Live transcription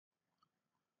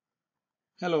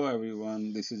Hello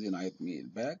everyone, this is Enayat Meer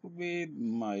back with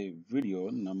my video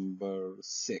number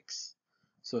 6.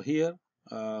 So here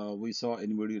we saw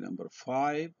in video number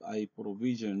 5, I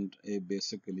provisioned a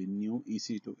basically new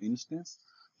EC2 instance.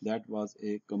 That was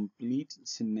a complete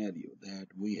scenario that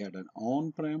we had an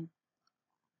on-prem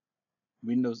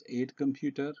Windows 8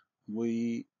 computer.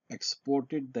 We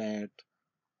exported that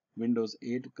Windows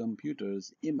 8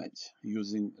 computer's image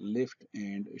using lift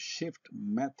and shift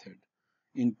method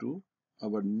into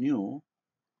our new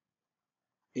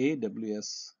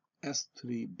AWS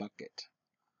S3 bucket.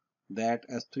 That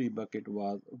S3 bucket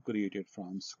was created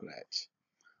from scratch.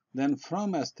 Then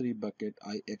from S3 bucket,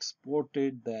 I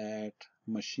exported that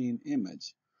machine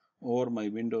image or my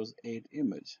Windows 8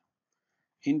 image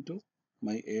into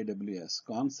my AWS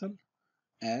console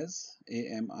as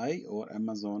AMI or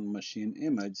Amazon machine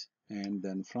image. And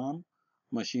then from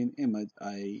machine image,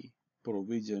 I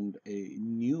provisioned a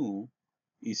new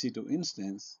EC2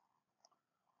 instance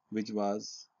which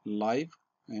was live,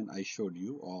 and I showed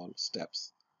you all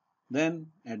steps. Then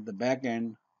at the back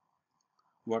end,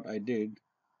 what I did,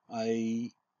 I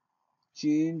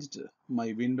changed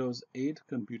my Windows 8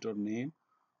 computer name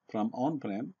from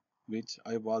on-prem, which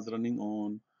I was running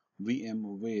on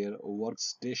VMware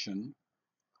workstation.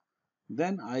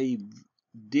 Then I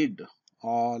did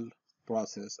all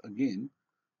process again,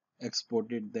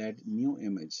 exported that new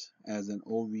image as an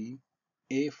OVA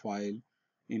file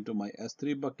into my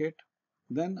S3 bucket.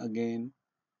 Then again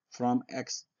from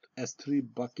S3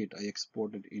 bucket, I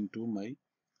exported into my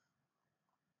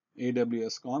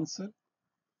AWS console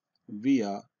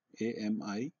via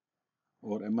AMI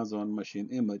or Amazon machine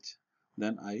image.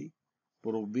 Then I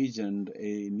provisioned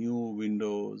a new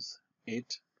Windows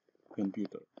 8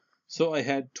 computer. So I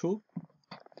had two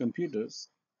computers,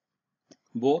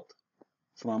 both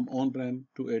from on-prem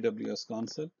to AWS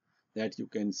console that you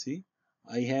can see.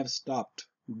 I have stopped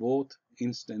both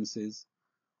instances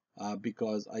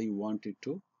because I wanted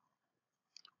to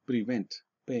prevent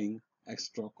paying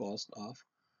extra cost of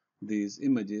these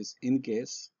images in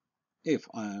case if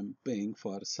I am paying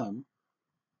for some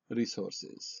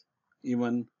resources.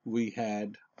 Even we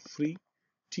had free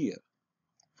tier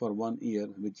for 1 year,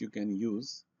 which you can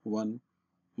use one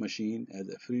machine as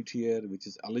a free tier, which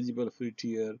is eligible free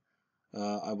tier.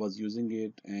 I was using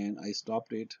it and I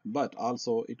stopped it, but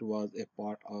also it was a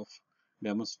part of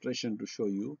demonstration to show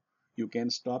you you can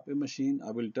stop a machine.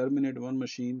 I will terminate one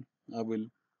machine. I will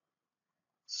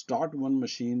start one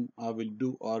machine. I will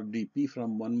do RDP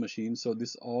from one machine. So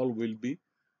this all will be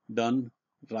done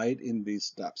right in these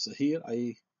steps. So here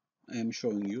I am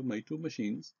showing you my two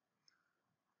machines.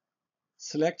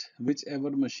 Select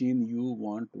whichever machine you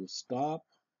want to stop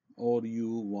or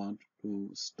you want to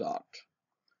start.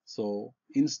 So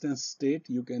instance state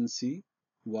you can see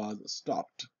was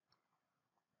stopped.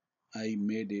 I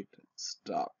made it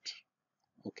stopped.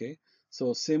 Okay,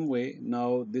 so same way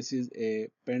now this is a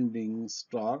pending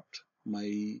start.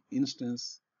 My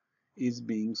instance is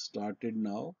being started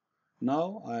now.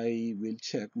 Now I will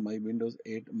check my Windows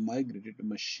 8 migrated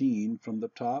machine from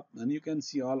the top, and you can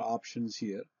see all options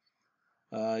here.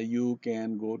 You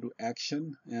can go to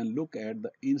action and look at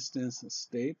the instance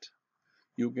state.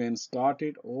 You can start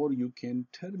it or you can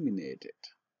terminate it.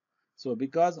 So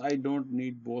because I don't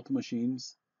need both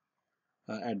machines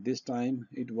at this time,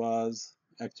 it was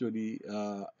actually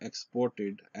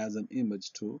exported as an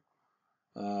image to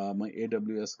my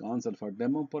AWS console for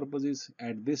demo purposes.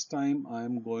 At this time, I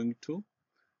am going to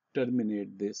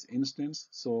terminate this instance.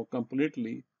 So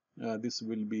completely, this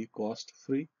will be cost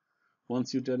free.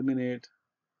 Once you terminate,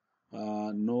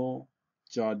 no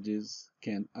charges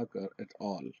can occur at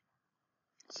all.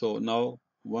 So now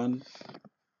one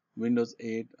Windows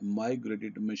 8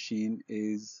 migrated machine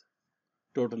is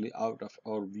totally out of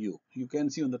our view. You can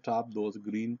see on the top those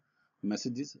green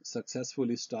messages: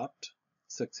 successfully stopped,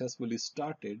 successfully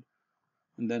started,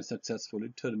 and then successfully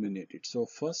terminated. So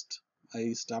first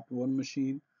I stopped one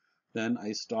machine, then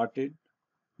I started,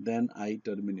 then I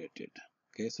terminated.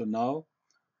 Okay, so now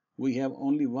we have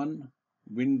only one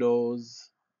Windows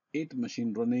 8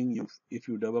 machine running. If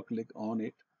you double click on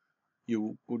it,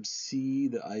 you could see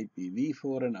the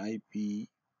IPv4 and IPv4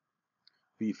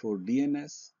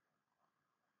 DNS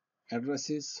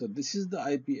addresses. So this is the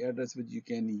IP address which you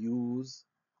can use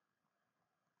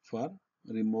for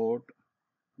remote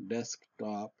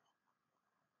desktop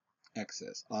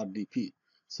access, RDP.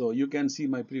 So you can see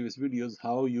my previous videos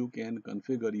how you can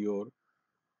configure your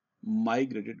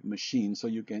migrated machine so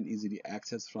you can easily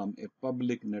access from a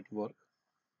public network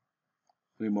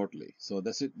remotely. So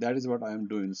that is what I am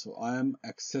doing. So I am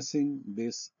accessing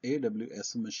this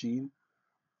AWS machine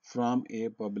from a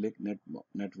public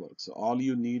network. So all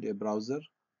you need a browser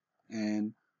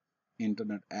and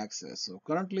internet access. So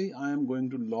currently I am going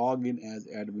to log in as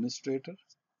administrator,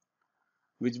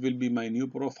 which will be my new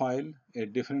profile, a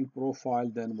different profile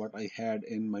than what I had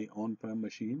in my on-prem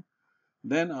machine.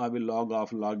 Then I will log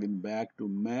off, log in back to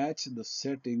match the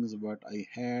settings what I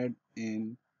had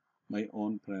in my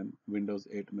on-prem Windows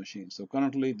 8 machine. So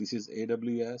currently this is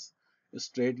AWS.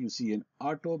 Straight you see an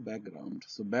auto background.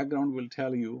 So background will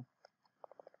tell you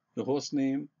the host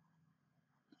name,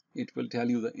 it will tell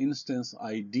you the instance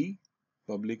ID,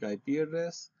 public IP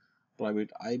address,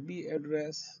 private IP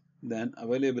address, then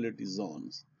availability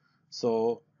zones.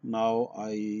 So now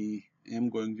I am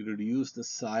going to reduce the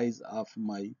size of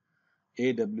my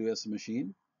AWS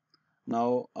machine.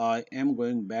 Now I am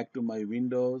going back to my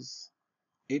Windows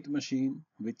 8 machine,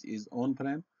 which is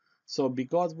on-prem. So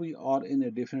because we are in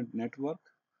a different network,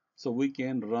 so we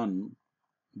can run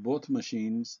both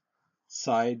machines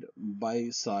side by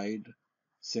side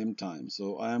same time.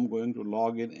 So I am going to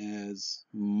log in as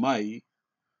my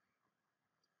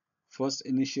first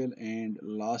initial and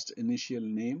last initial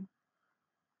name.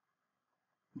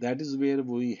 That is where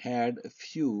we had a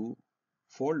few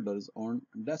folders on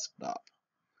desktop.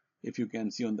 If you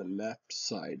can see on the left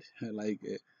side, like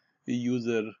a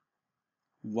user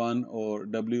 1 or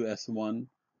WS1,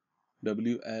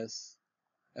 WS,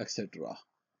 etc.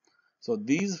 So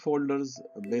these folders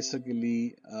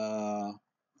basically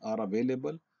are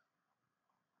available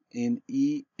in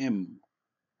EM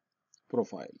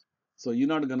profile. So you're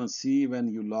not gonna see when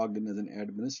you log in as an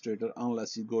administrator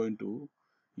unless you go into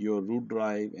your root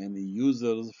drive and the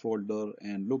users folder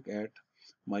and look at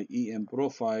my EM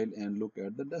profile and look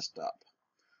at the desktop.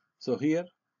 So here,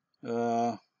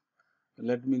 uh,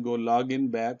 let me go log in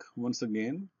back once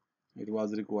again. It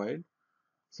was required.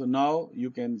 So now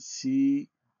you can see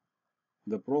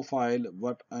the profile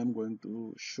what I'm going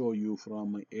to show you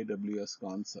from my AWS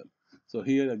console. So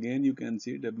here again you can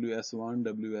see WS1,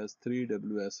 WS3,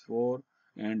 WS4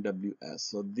 and WS.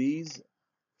 So these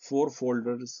four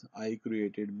folders I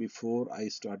created before I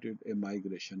started a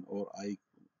migration, or I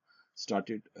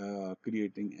started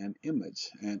creating an image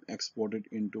and export it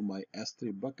into my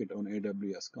S3 bucket on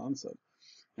AWS console,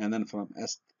 and then from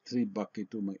S3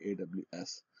 bucket to my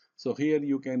AWS. So here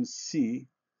you can see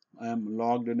I am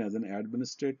logged in as an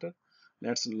administrator.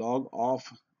 Let's log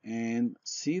off and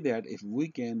see that if we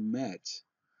can match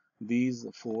these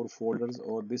four folders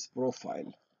or this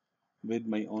profile with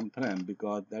my on-prem,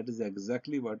 because that is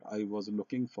exactly what I was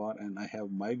looking for and I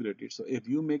have migrated. So if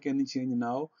you make any change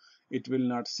now, it will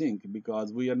not sync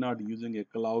because we are not using a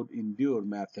cloud endure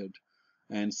method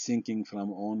and syncing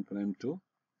from on-prem to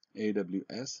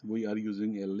AWS. We are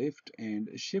using a lift and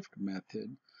shift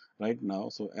method right now.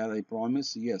 So as I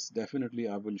promised, yes, definitely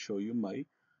I will show you my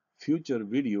future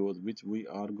videos which we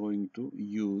are going to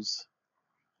use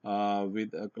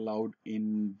with a cloud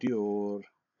endure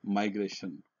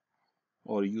migration,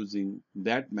 or using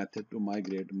that method to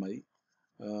migrate my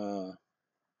uh,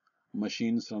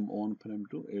 machines from on-prem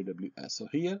to AWS. So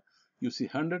here you see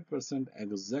 100%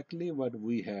 exactly what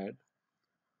we had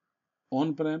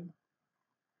on-prem,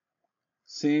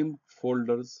 same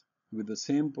folders with the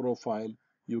same profile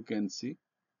you can see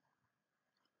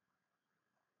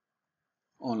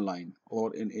online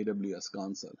or in AWS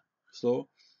console. So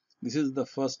this is the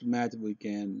first match we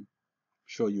can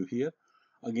show you here.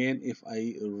 Again, if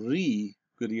I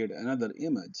recreate another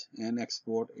image and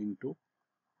export into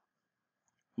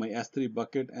my S3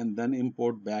 bucket and then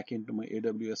import back into my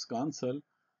AWS console,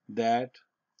 that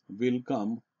will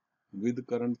come with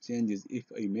current changes if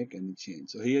I make any change.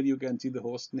 So here you can see the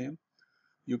host name.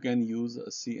 You can use a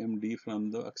CMD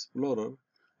from the Explorer,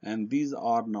 and these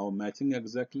are now matching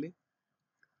exactly.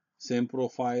 Same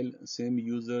profile, same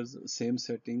users, same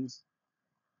settings.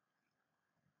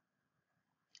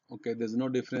 Okay, there's no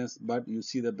difference, but you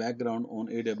see the background on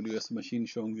AWS machine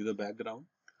showing you the background.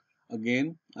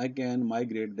 Again, I can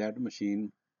migrate that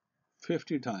machine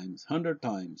 50 times, 100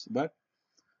 times, but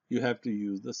you have to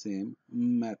use the same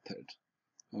method.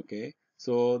 Okay,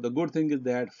 so the good thing is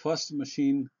that first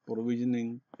machine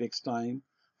provisioning takes time.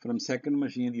 From second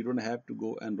machine you don't have to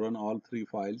go and run all three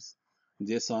files,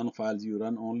 JSON files. You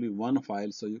run only one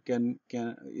file. So you can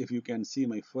if you can see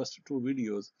my first two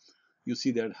videos, you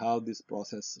see that how this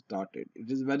process started. It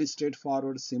is very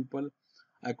straightforward, simple.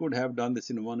 I could have done this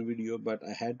in one video, but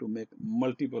I had to make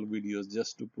multiple videos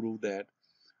just to prove that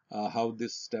how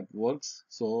this step works.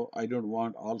 So I don't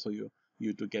want also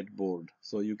you to get bored.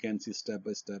 So you can see step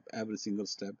by step every single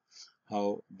step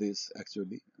how this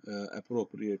actually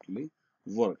appropriately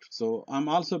worked. So I'm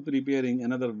also preparing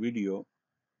another video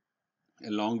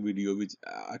a long video which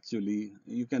actually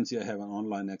you can see I have an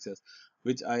online access,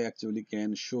 which I actually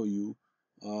can show you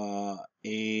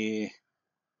a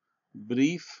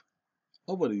brief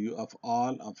overview of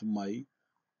all of my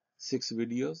 6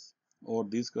 videos or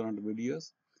these current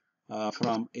videos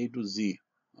from A to Z,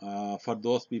 for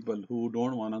those people who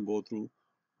don't want to go through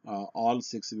all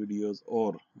 6 videos,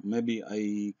 or maybe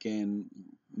I can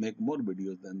make more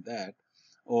videos than that,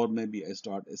 or maybe I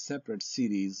start a separate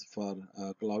series for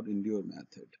cloud endure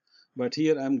method. But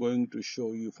here I'm going to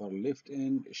show you for lift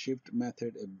and shift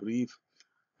method a brief.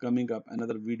 Coming up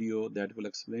another video that will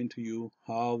explain to you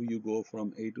how you go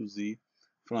from A to Z,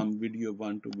 from video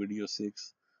 1 to video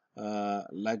 6,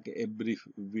 like a brief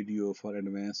video for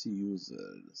advanced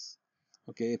users.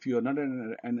 Okay, if you are not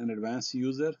an advanced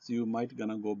user, so you might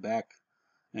gonna go back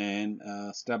and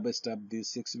step by step these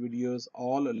 6 videos.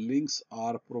 All links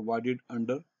are provided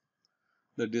under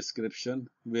the description,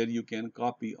 where you can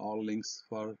copy all links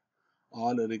for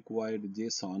all required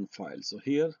JSON files. So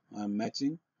here I'm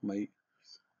matching my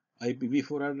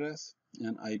IPv4 address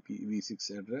and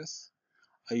IPv6 address.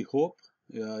 I hope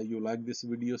you like this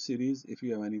video series. If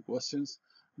you have any questions,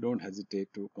 don't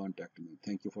hesitate to contact me.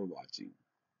 Thank you for watching.